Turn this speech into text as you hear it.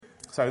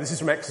So this is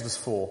from Exodus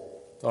 4,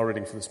 our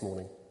reading for this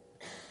morning.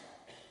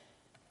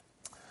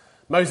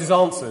 Moses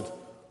answered,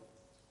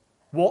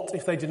 "What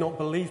if they did not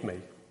believe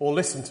me or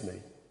listen to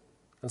me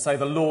and say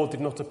the Lord did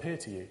not appear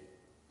to you?"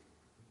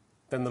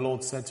 Then the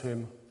Lord said to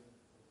him,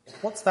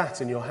 "What's that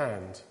in your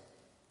hand?"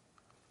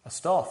 "A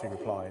staff," he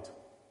replied.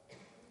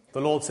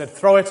 The Lord said,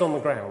 "Throw it on the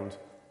ground."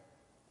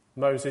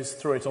 Moses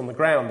threw it on the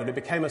ground, and it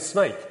became a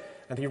snake,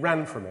 and he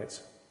ran from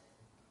it.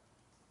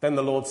 Then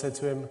the Lord said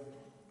to him,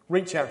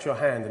 "Reach out your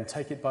hand and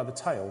take it by the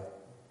tail."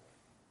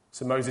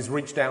 So Moses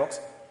reached out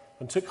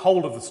and took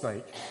hold of the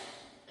snake,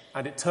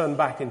 and it turned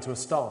back into a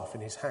staff in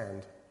his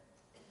hand.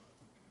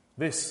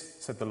 "This,"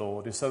 said the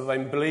Lord, "is so that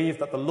they believe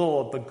that the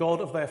Lord, the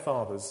God of their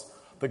fathers,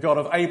 the God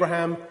of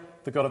Abraham,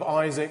 the God of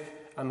Isaac,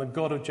 and the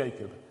God of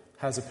Jacob,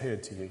 has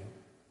appeared to you."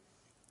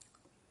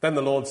 Then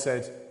the Lord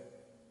said,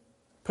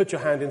 "Put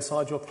your hand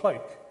inside your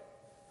cloak."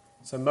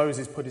 So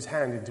Moses put his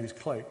hand into his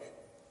cloak,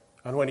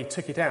 and when he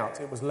took it out,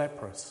 it was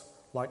leprous,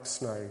 like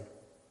snow.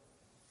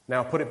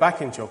 "Now put it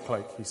back into your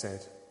cloak," he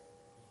said.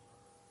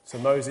 So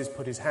Moses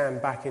put his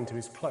hand back into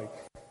his cloak,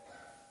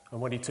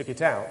 and when he took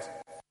it out,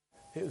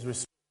 it was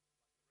restored.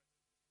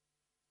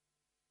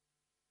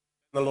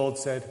 The Lord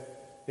said,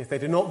 "If they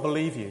do not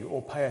believe you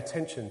or pay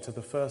attention to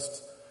the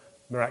first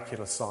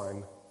miraculous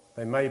sign,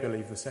 they may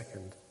believe the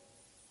second.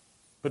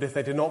 But if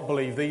they do not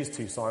believe these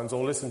two signs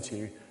or listen to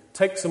you,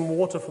 take some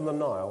water from the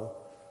Nile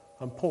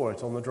and pour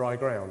it on the dry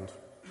ground.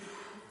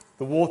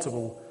 The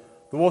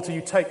water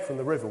you take from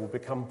the river will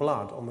become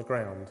blood on the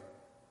ground."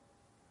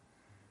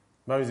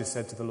 Moses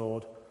said to the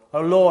Lord,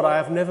 "O Lord, I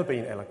have never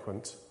been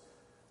eloquent,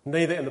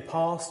 neither in the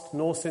past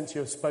nor since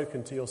you have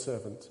spoken to your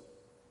servant.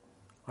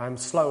 I am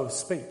slow of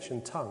speech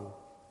and tongue."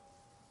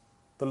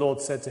 The Lord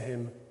said to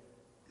him,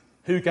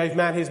 "Who gave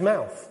man his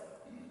mouth?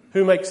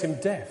 Who makes him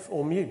deaf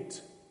or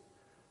mute?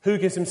 Who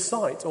gives him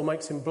sight or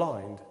makes him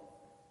blind?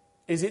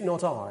 Is it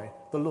not I,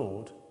 the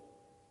Lord?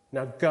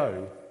 Now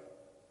go,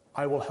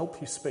 I will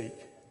help you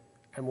speak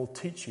and will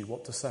teach you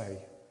what to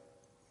say."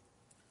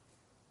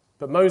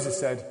 But Moses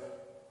said,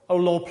 "O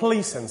Lord,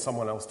 please send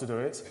someone else to do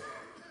it."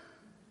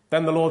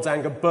 Then the Lord's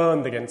anger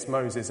burned against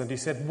Moses, and he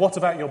said, "What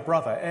about your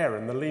brother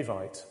Aaron the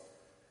Levite?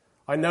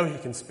 I know he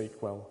can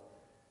speak well.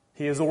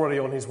 He is already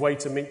on his way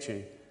to meet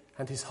you,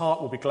 and his heart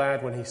will be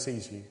glad when he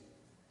sees you.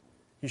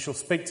 You shall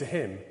speak to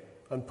him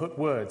and put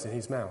words in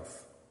his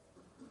mouth.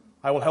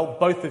 I will help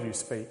both of you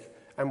speak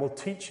and will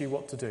teach you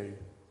what to do.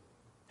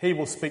 He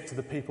will speak to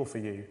the people for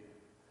you,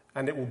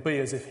 and it will be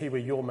as if he were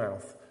your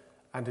mouth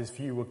and as if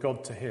you were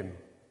God to him.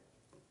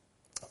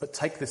 But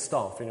take this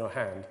staff in your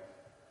hand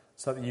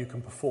so that you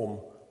can perform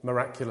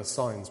miraculous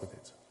signs with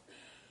it."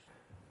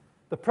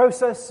 The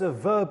process of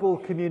verbal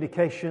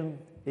communication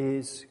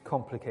is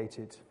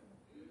complicated.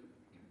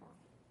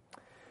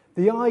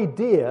 The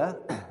idea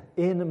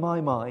in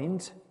my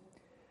mind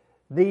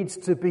needs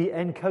to be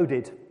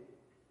encoded,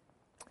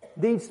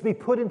 needs to be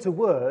put into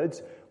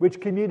words which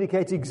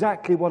communicate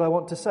exactly what I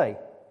want to say.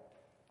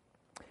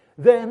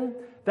 Then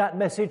that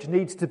message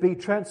needs to be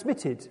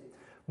transmitted.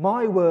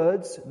 My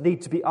words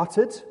need to be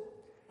uttered,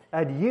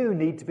 and you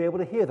need to be able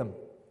to hear them.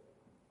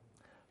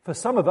 For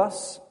some of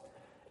us,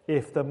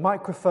 if the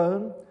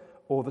microphone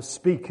or the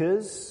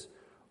speakers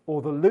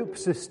or the loop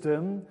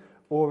system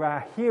or our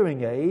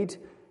hearing aid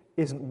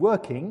isn't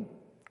working,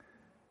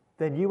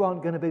 then you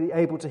aren't going to be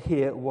able to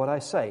hear what I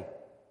say.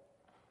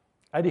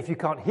 And if you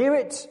can't hear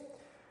it,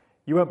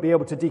 you won't be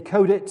able to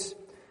decode it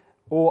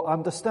or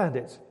understand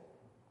it.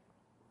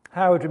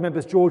 Howard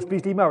remembers George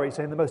Beasley Murray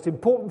saying the most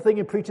important thing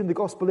in preaching the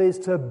gospel is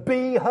to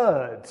be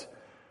heard.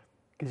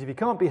 Because if you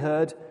can't be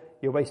heard,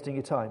 you're wasting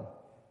your time.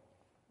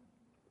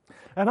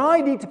 And I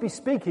need to be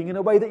speaking in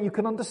a way that you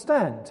can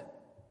understand.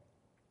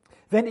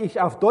 Wenn ich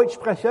auf Deutsch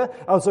spreche,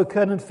 also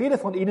können viele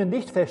von Ihnen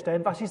nicht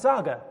verstehen, was ich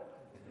sage.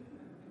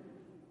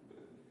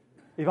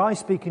 If I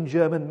speak in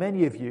German,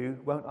 many of you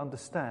won't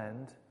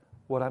understand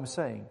what I'm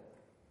saying.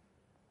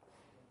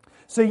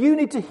 So you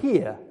need to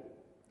hear.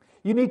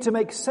 You need to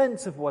make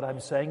sense of what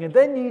I'm saying, and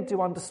then you need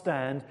to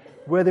understand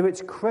whether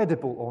it's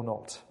credible or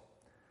not.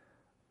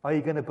 Are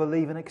you going to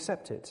believe and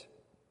accept it?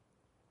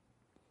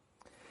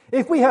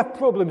 If we have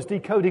problems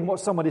decoding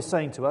what someone is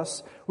saying to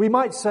us, we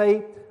might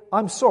say,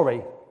 "I'm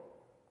sorry."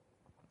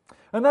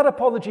 And that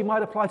apology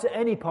might apply to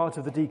any part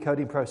of the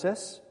decoding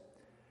process.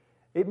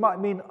 It might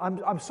mean,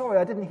 I'm sorry,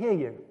 I didn't hear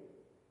you.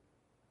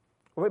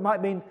 Or it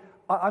might mean,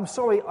 I'm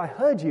sorry, I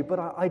heard you, but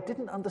I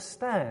didn't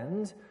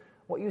understand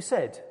what you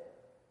said.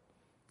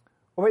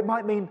 Or it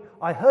might mean,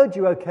 I heard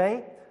you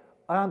okay,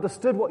 I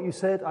understood what you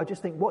said, I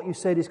just think what you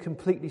said is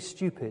completely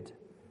stupid.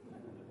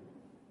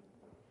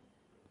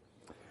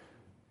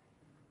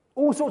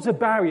 All sorts of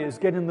barriers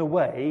get in the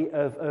way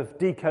of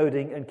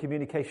decoding and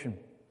communication.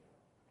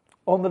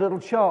 On the little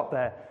chart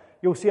there,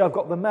 you'll see I've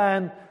got the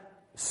man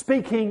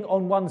speaking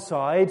on one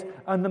side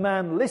and the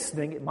man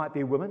listening, it might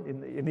be a woman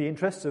in the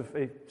interests of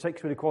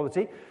sexual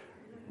equality,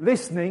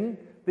 listening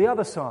the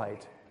other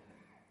side.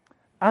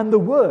 And the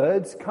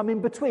words come in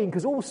between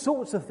because all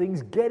sorts of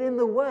things get in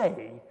the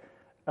way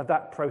of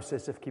that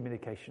process of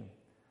communication.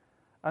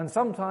 And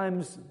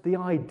sometimes the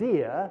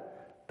idea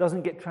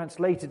doesn't get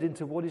translated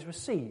into what is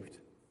received.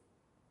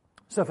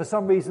 So for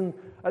some reason,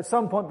 at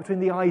some point between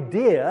the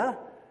idea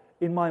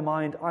in my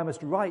mind, I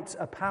must write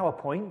a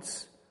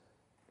PowerPoint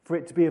for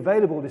it to be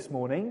available this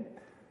morning,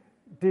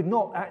 did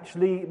not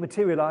actually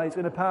materialize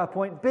in a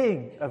PowerPoint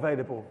being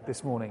available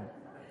this morning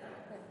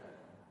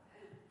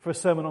for a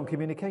sermon on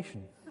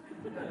communication.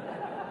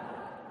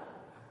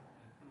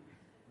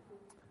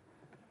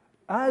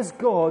 As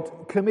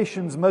God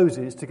commissions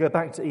Moses to go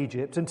back to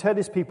Egypt and tell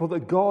his people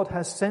that God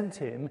has sent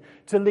him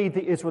to lead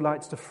the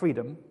Israelites to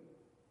freedom,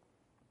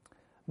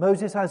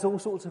 Moses has all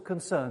sorts of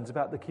concerns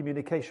about the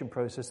communication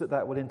process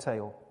that will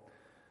entail.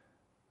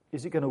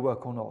 Is it going to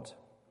work or not?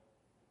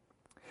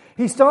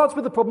 He starts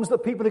with the problems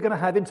that people are going to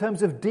have in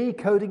terms of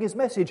decoding his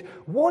message.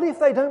 What if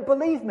they don't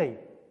believe me?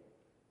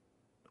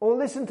 Or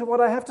listen to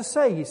what I have to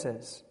say, he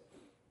says.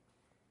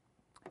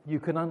 You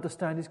can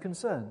understand his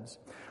concerns.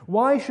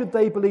 Why should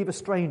they believe a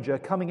stranger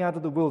coming out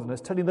of the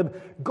wilderness telling them,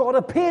 God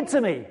appeared to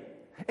me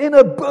in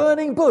a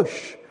burning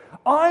bush.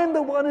 I'm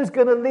the one who's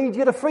going to lead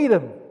you to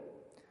freedom.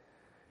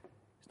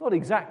 It's not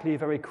exactly a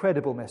very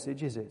credible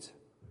message, is it?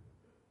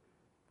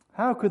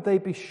 How could they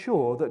be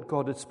sure that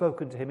God had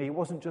spoken to him? He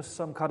wasn't just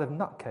some kind of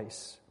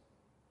nutcase.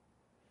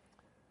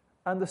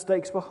 And the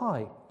stakes were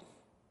high.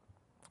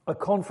 A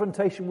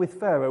confrontation with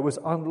Pharaoh was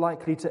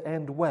unlikely to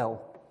end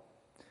well.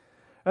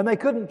 And they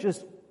couldn't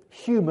just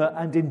humour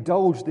and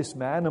indulge this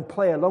man and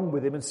play along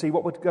with him and see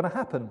what was going to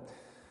happen.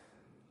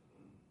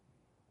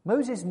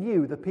 Moses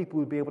knew the people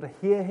would be able to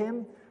hear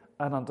him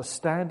and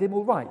understand him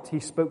all right. He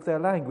spoke their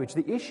language.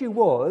 The issue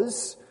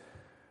was,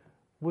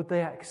 would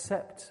they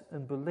accept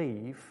and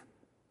believe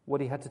what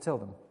he had to tell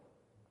them?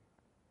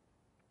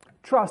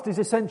 Trust is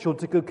essential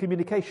to good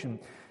communication.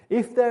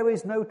 If there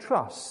is no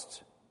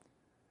trust,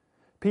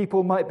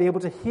 people might be able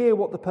to hear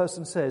what the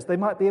person says. They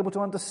might be able to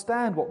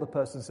understand what the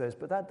person says,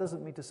 but that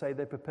doesn't mean to say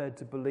they're prepared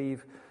to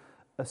believe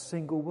a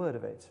single word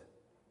of it.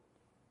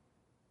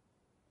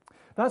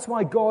 That's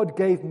why God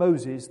gave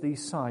Moses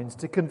these signs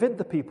to convince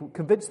the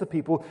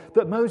people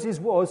that Moses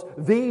was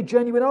the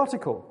genuine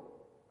article.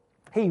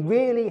 He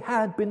really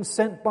had been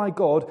sent by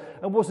God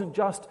and wasn't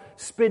just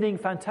spinning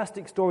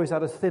fantastic stories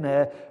out of thin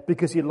air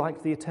because he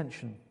liked the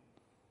attention.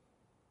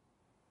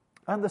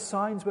 And the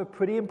signs were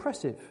pretty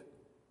impressive.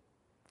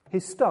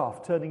 His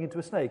staff turning into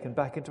a snake and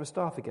back into a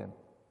staff again.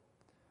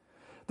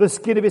 The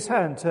skin of his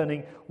hand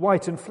turning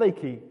white and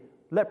flaky,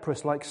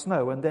 leprous like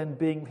snow, and then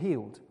being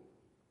healed.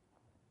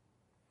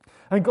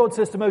 And God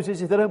says to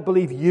Moses, if they don't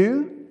believe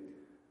you,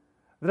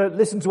 they don't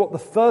listen to what the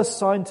first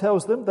sign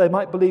tells them, they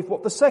might believe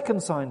what the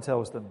second sign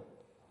tells them.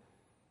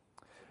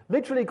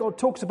 Literally, God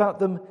talks about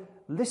them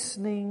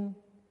listening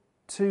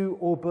to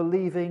or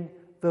believing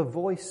the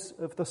voice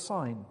of the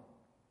sign.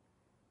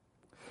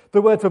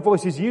 The word for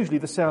voice is usually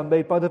the sound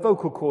made by the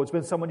vocal cords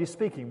when someone is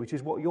speaking, which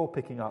is what you're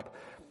picking up.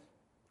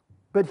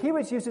 But here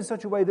it's used in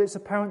such a way that it's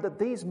apparent that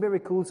these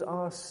miracles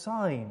are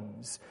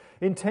signs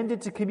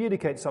intended to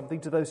communicate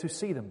something to those who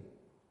see them.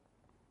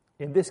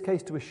 In this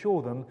case, to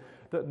assure them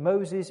that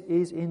Moses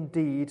is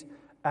indeed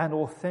an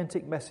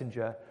authentic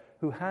messenger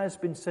who has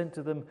been sent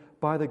to them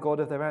by the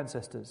God of their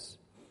ancestors.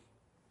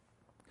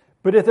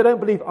 But if they don't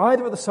believe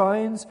either of the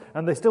signs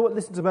and they still won't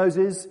listen to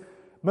Moses,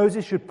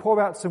 Moses should pour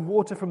out some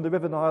water from the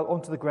river Nile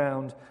onto the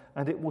ground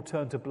and it will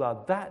turn to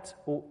blood. That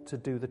ought to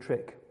do the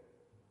trick.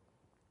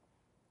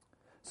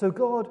 So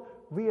God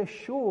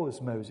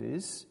reassures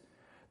Moses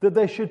that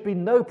there should be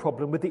no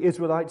problem with the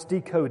Israelites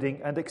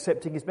decoding and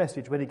accepting his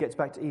message when he gets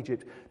back to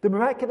Egypt. The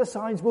miraculous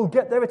signs will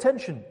get their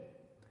attention.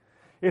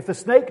 If the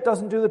snake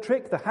doesn't do the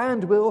trick, the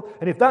hand will,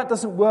 and if that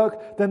doesn't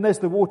work, then there's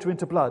the water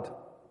into blood.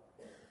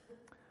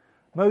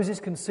 Moses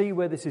can see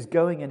where this is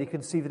going and he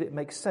can see that it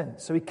makes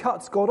sense. So he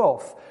cuts God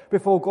off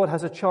before God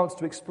has a chance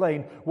to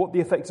explain what the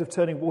effects of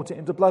turning water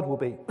into blood will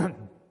be.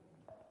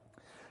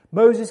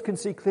 Moses can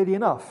see clearly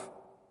enough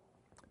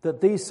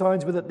that these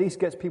signs will at least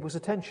get people's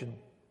attention.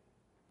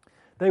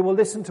 They will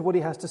listen to what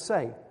he has to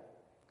say.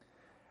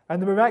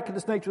 And the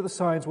miraculous nature of the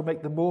signs will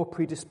make them more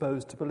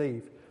predisposed to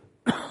believe.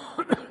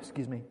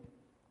 Excuse me.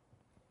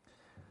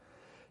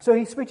 So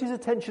he switches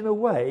attention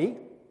away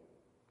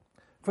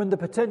from the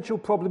potential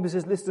problems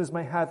his listeners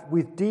may have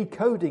with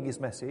decoding his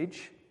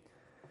message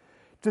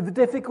to the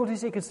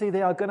difficulties he can see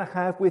they are going to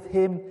have with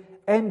him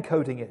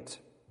encoding it,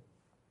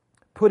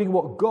 putting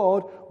what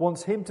God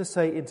wants him to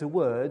say into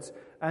words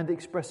and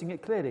expressing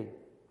it clearly.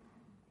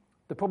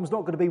 The problem's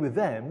not going to be with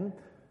them,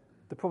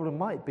 the problem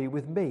might be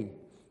with me.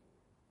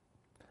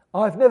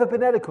 I've never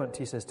been eloquent,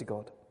 he says to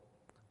God.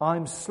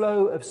 I'm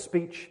slow of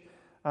speech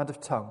and of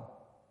tongue.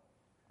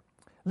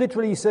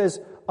 Literally, he says,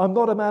 I'm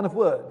not a man of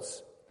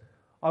words.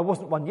 I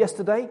wasn't one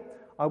yesterday,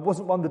 I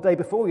wasn't one the day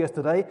before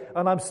yesterday,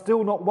 and I'm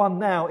still not one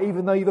now,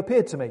 even though you've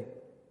appeared to me.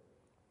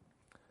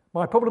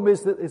 My problem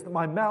is that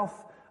my mouth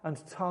and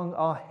tongue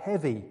are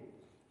heavy.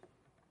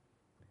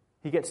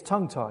 He gets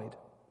tongue-tied.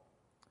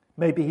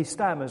 Maybe he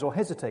stammers or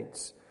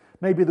hesitates.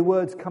 Maybe the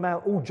words come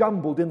out all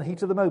jumbled in the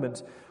heat of the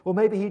moment. Or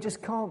maybe he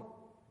just can't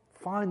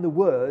find the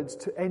words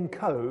to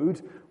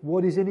encode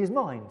what is in his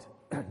mind.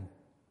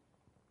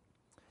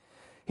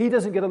 He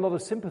doesn't get a lot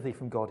of sympathy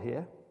from God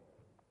here.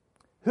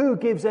 Who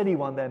gives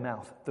anyone their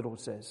mouth, the Lord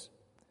says?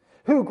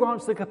 Who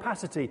grants the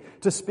capacity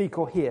to speak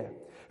or hear?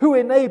 Who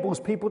enables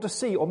people to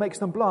see or makes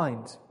them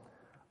blind?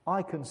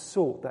 I can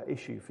sort that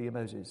issue for you,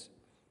 Moses.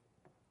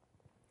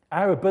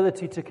 Our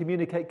ability to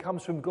communicate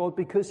comes from God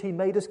because he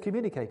made us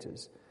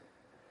communicators.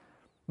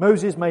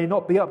 Moses may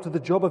not be up to the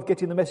job of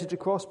getting the message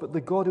across, but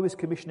the God who is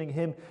commissioning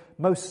him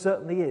most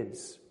certainly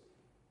is.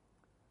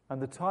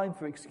 And the time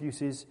for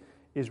excuses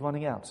is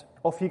running out.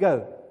 Off you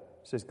go,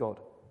 says God.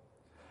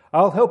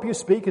 I'll help you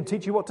speak and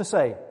teach you what to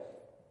say.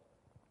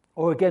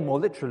 Or again, more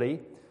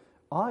literally,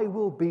 I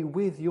will be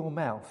with your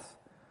mouth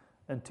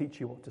and teach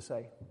you what to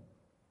say.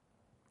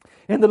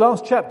 In the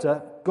last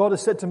chapter, God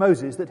has said to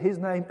Moses that his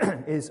name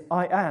is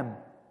I am.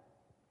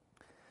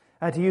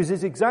 And he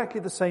uses exactly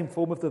the same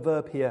form of the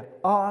verb here.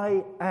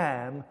 I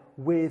am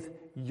with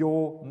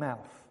your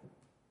mouth.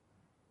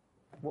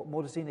 What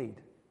more does he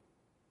need?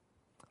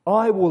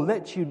 I will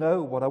let you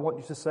know what I want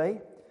you to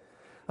say,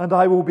 and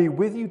I will be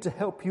with you to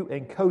help you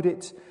encode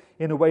it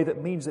in a way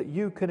that means that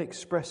you can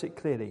express it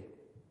clearly.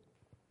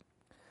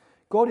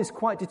 God is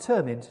quite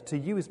determined to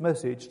use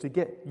Moses to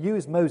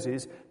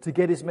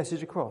get his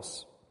message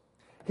across.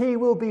 He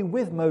will be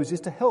with Moses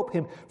to help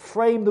him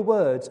frame the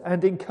words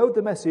and encode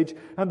the message,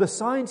 and the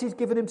signs he's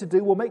given him to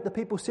do will make the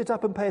people sit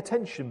up and pay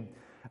attention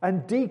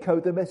and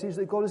decode the message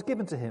that God has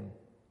given to him.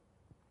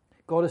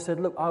 God has said,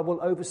 look, I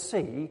will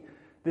oversee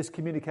this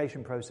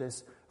communication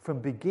process from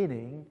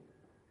beginning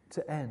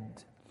to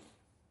end.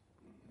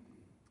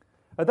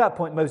 At that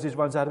point, Moses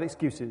runs out of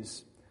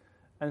excuses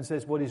and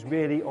says what is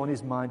really on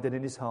his mind and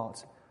in his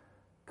heart.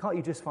 Can't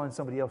you just find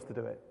somebody else to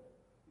do it?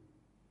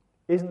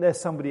 Isn't there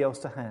somebody else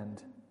to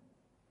hand?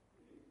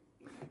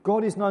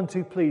 God is none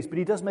too pleased, but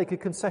he does make a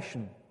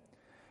concession.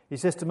 He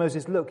says to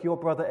Moses, look, your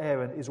brother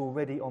Aaron is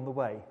already on the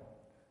way.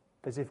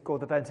 As if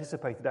God had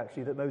anticipated,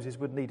 actually, that Moses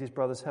would need his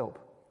brother's help.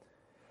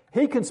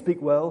 He can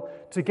speak well.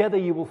 Together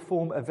you will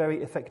form a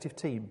very effective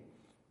team.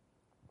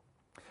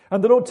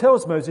 And the Lord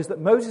tells Moses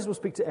that Moses will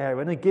speak to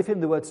Aaron and give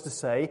him the words to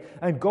say,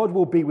 and God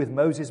will be with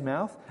Moses'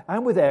 mouth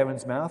and with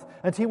Aaron's mouth,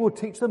 and he will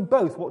teach them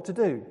both what to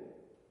do.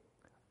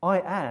 I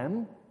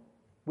am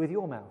with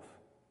your mouth.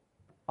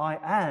 I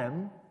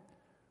am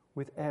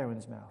with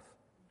Aaron's mouth.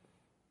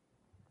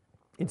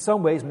 In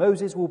some ways,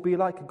 Moses will be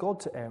like God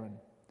to Aaron.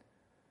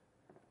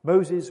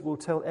 Moses will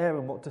tell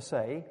Aaron what to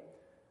say,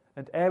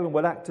 and Aaron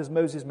will act as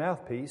Moses'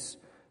 mouthpiece,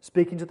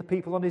 speaking to the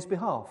people on his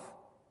behalf.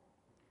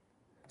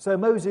 So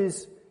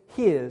Moses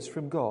hears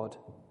from God.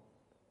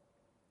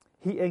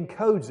 He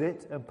encodes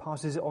it and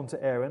passes it on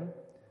to Aaron,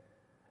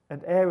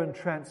 and Aaron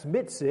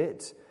transmits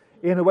it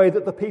in a way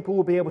that the people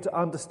will be able to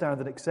understand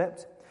and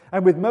accept.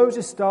 And with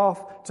Moses'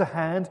 staff to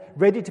hand,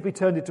 ready to be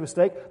turned into a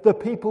stake, the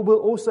people will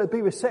also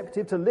be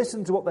receptive to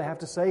listen to what they have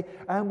to say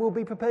and will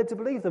be prepared to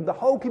believe them. The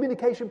whole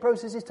communication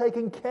process is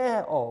taken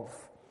care of.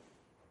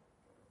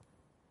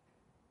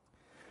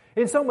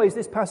 In some ways,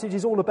 this passage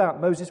is all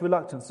about Moses'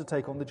 reluctance to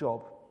take on the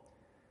job.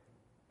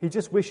 He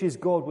just wishes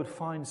God would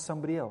find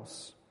somebody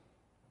else.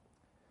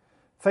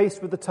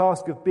 Faced with the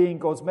task of being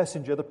God's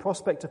messenger, the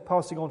prospect of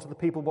passing on to the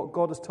people what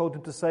God has told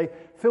him to say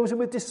fills him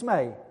with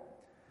dismay.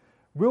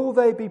 Will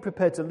they be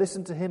prepared to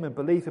listen to him and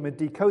believe him and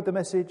decode the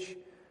message?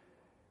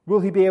 Will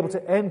he be able to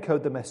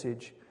encode the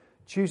message,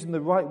 choosing the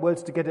right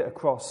words to get it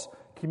across,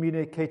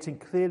 communicating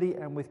clearly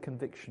and with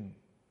conviction?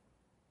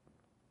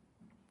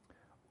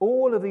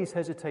 All of these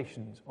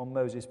hesitations on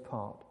Moses'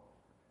 part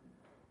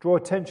draw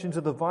attention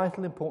to the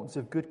vital importance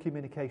of good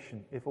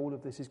communication if all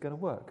of this is going to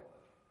work.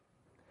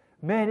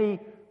 Many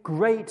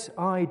great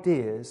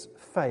ideas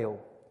fail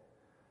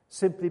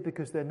simply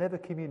because they're never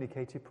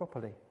communicated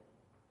properly.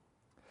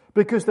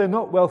 Because they're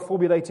not well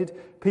formulated,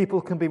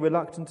 people can be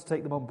reluctant to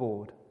take them on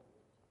board.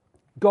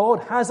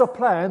 God has a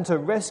plan to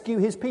rescue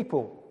his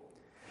people.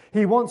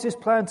 He wants his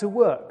plan to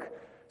work.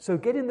 So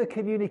getting the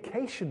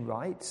communication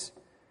right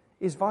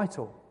is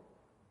vital.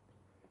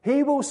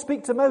 He will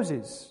speak to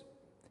Moses.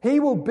 He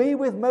will be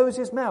with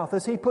Moses' mouth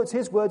as he puts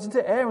his words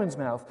into Aaron's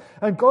mouth.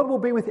 And God will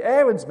be with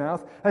Aaron's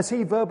mouth as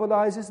he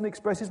verbalizes and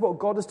expresses what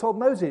God has told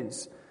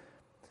Moses.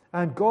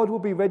 And God will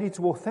be ready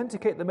to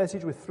authenticate the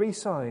message with 3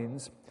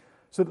 signs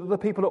so that the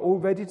people are all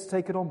ready to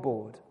take it on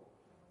board.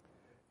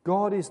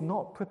 God is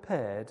not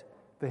prepared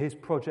for his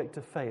project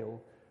to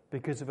fail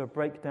because of a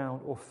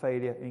breakdown or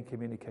failure in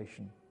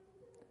communication.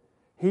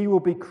 He will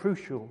be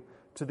crucial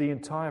to the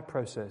entire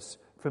process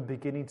from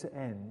beginning to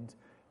end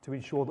to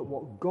ensure that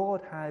what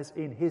God has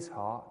in his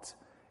heart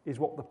is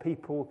what the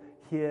people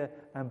hear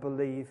and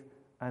believe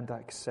and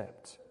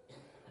accept.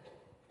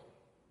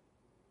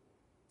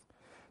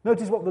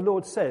 Notice what the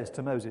Lord says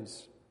to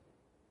Moses.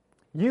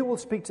 You will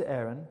speak to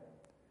Aaron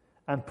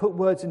and put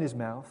words in his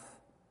mouth,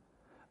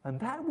 and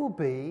that will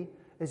be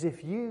as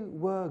if you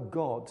were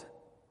God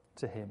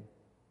to him.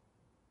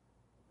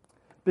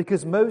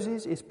 Because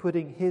Moses is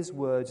putting his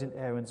words in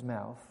Aaron's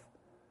mouth,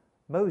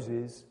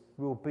 Moses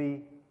will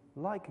be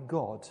like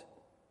God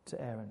to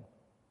Aaron.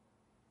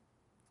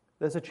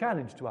 There's a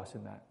challenge to us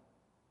in that.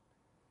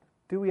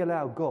 Do we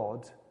allow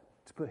God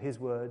to put his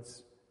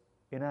words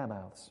in our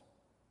mouths?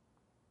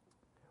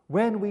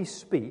 When we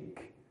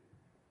speak,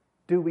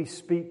 do we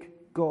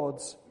speak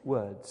God's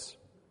words?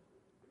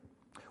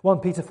 1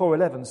 Peter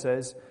 4:11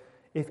 says,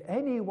 "If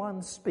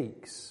anyone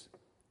speaks,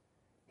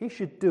 he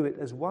should do it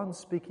as one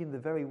speaking the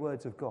very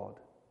words of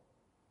God."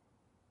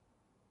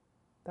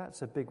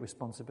 That's a big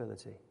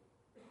responsibility.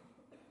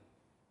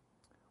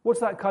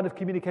 What's that kind of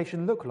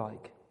communication look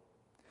like?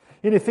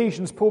 In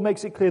Ephesians, Paul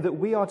makes it clear that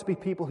we are to be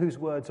people whose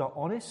words are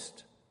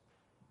honest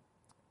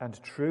and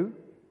true,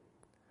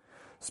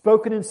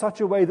 spoken in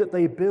such a way that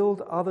they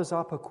build others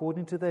up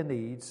according to their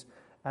needs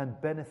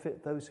and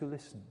benefit those who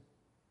listen.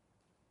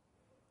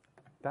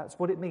 That's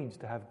what it means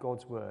to have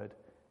God's word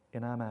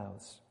in our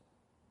mouths.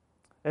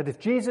 And if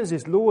Jesus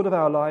is Lord of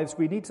our lives,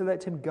 we need to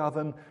let him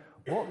govern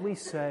what we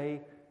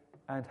say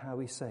and how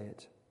we say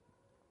it.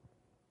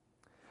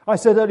 I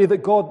said earlier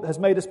that God has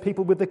made us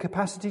people with the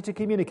capacity to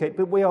communicate,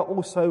 but we are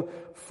also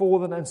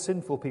fallen and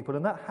sinful people,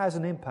 and that has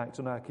an impact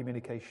on our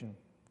communication.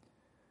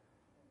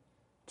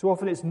 Too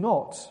often it's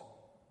not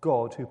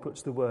God who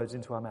puts the words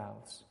into our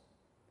mouths.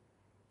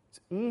 It's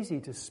easy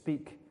to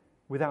speak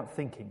without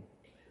thinking,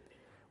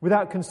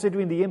 without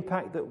considering the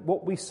impact that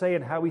what we say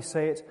and how we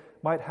say it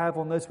might have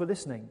on those who are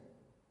listening.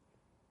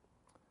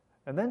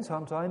 And then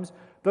sometimes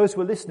those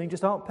who are listening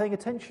just aren't paying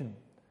attention.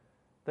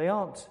 They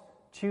aren't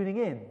tuning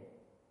in.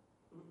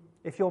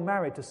 If you're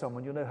married to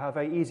someone, you'll know how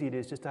very easy it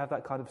is just to have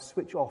that kind of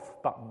switch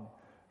off button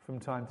from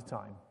time to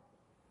time.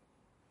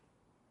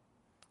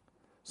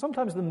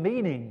 Sometimes the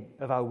meaning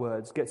of our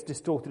words gets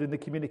distorted in the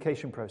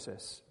communication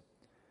process.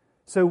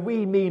 So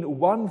we mean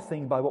one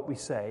thing by what we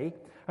say,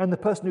 and the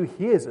person who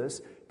hears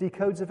us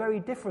decodes a very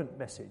different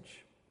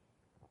message.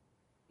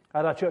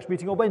 At our church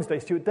meeting on Wednesday,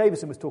 Stuart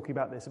Davison was talking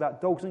about this,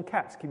 about dogs and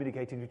cats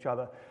communicating to each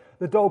other.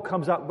 The dog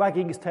comes up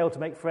wagging his tail to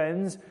make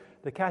friends.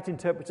 The cat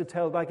interprets a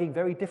tail wagging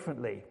very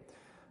differently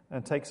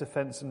and takes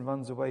offence and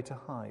runs away to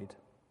hide.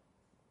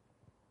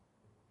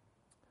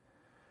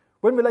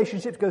 When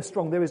relationships go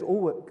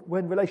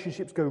when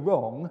relationships go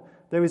wrong,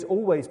 there is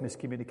always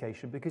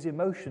miscommunication because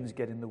emotions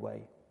get in the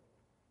way.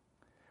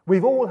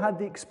 We've all had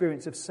the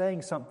experience of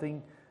saying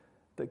something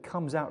that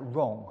comes out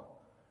wrong,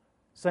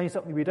 saying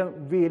something we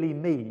don't really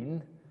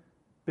mean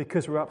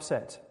because we're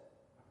upset.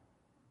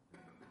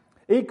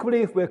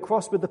 Equally, if we're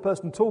cross with the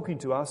person talking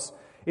to us,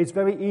 it's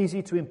very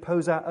easy to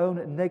impose our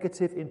own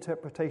negative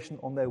interpretation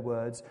on their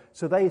words,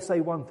 so they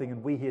say one thing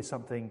and we hear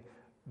something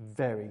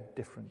very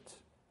different.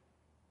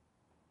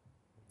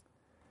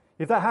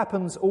 If that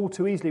happens all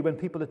too easily when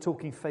people are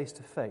talking face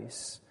to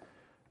face,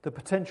 the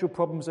potential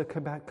problems are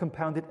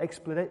compounded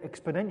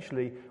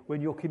exponentially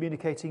when you're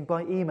communicating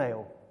by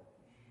email.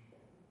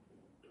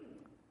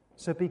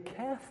 So be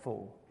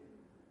careful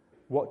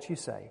what you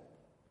say,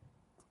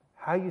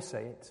 how you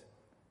say it,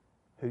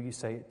 who you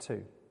say it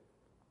to.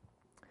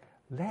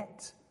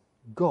 Let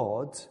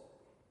God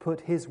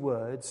put his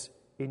words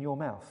in your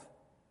mouth.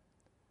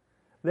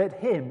 Let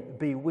him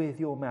be with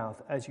your mouth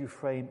as you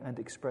frame and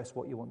express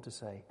what you want to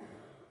say.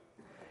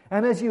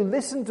 And as you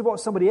listen to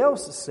what somebody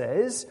else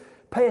says,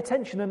 pay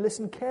attention and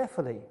listen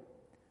carefully.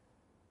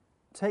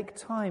 Take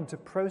time to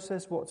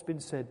process what's been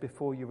said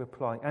before you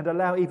reply, and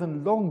allow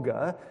even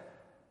longer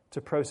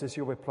to process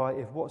your reply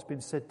if what's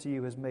been said to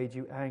you has made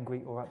you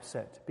angry or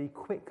upset. Be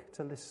quick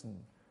to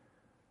listen,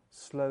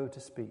 slow to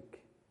speak,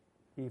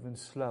 even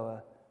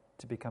slower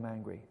to become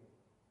angry.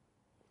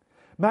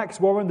 Max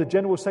Warren, the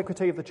General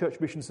Secretary of the Church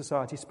Mission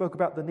Society, spoke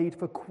about the need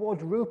for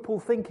quadruple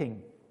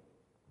thinking.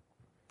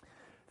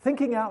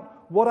 Thinking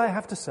out what I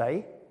have to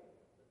say,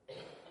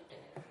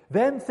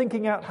 then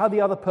thinking out how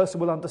the other person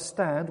will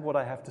understand what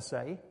I have to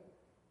say,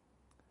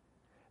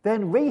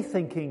 then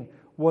rethinking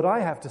what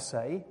I have to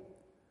say,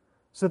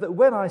 so that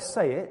when I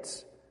say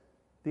it,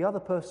 the other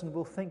person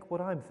will think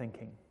what I'm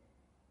thinking.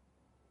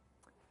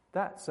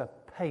 That's a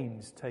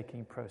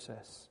painstaking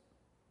process.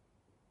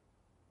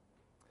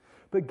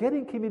 But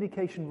getting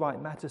communication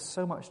right matters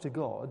so much to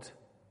God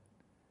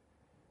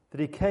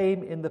that he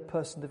came in the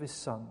person of his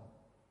Son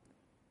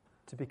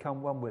to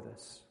become one with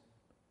us,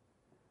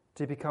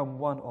 to become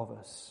one of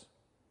us,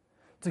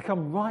 to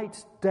come right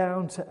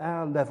down to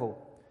our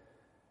level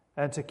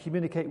and to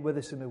communicate with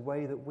us in a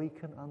way that we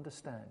can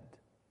understand.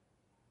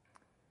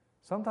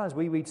 Sometimes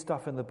we read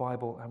stuff in the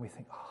Bible and we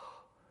think,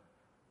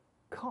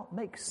 can't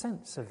make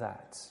sense of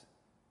that.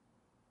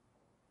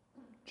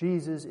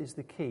 Jesus is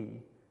the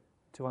key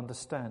to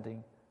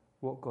understanding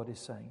what God is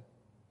saying.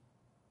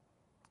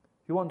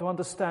 If you want to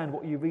understand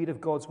what you read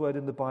of God's word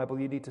in the Bible,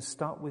 you need to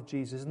start with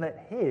Jesus and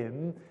let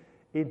him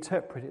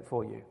interpret it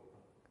for you.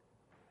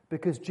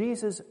 Because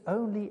Jesus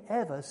only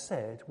ever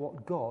said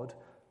what God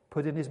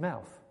put in his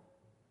mouth.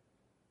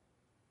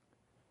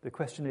 The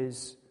question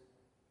is,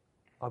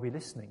 are we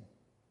listening?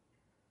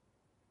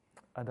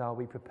 And are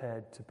we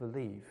prepared to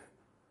believe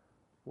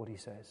what he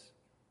says?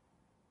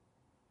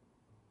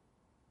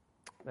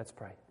 Let's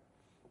pray.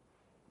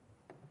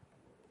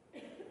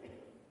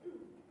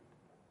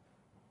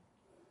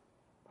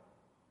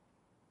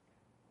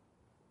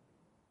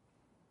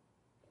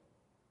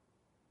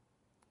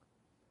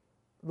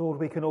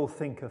 Lord, we can all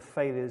think of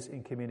failures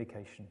in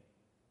communication.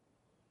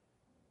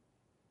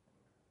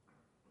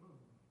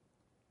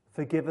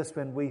 Forgive us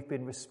when we've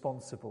been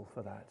responsible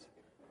for that.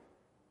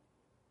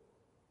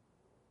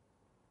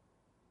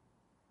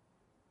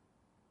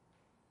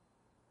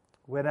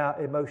 When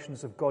our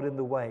emotions have got in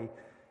the way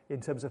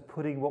in terms of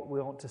putting what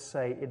we want to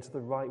say into the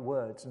right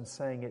words and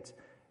saying it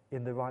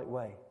in the right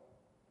way.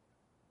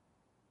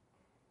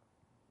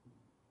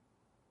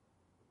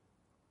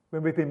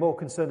 When we've been more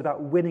concerned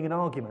about winning an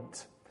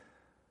argument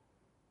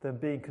than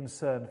being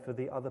concerned for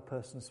the other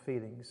person's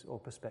feelings or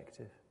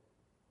perspective.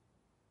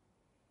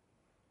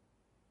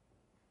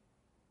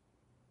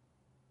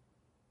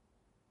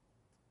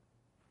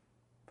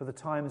 For the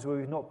times where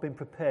we've not been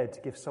prepared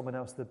to give someone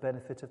else the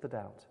benefit of the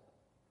doubt,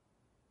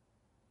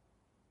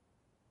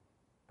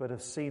 but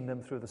have seen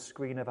them through the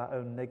screen of our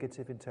own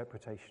negative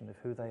interpretation of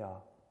who they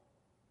are.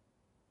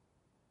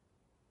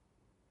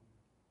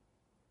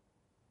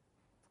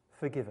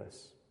 Forgive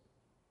us.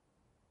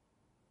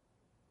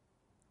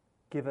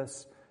 Give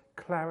us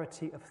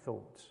clarity of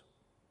thought,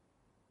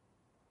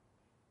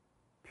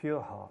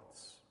 pure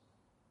hearts.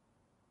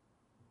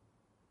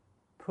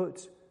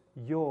 Put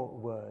your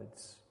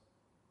words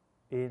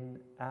in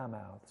our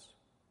mouths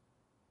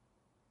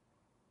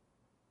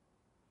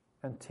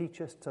and teach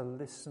us to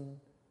listen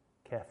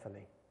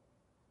carefully.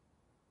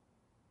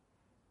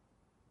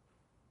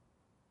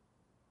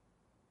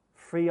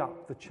 Free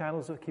up the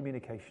channels of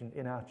communication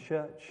in our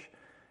church,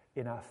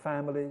 in our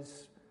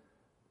families,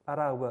 at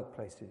our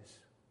workplaces.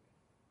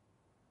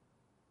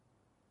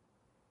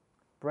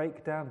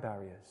 Break down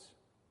barriers.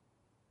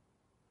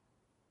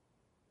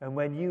 And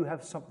when you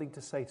have something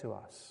to say to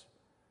us,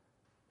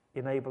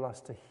 enable us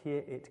to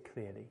hear it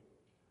clearly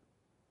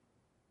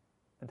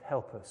and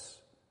help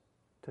us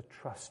to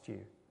trust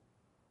you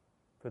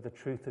for the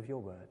truth of your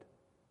word.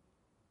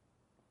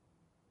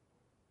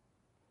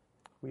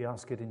 We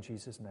ask it in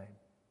Jesus' name.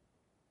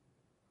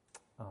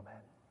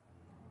 Amen.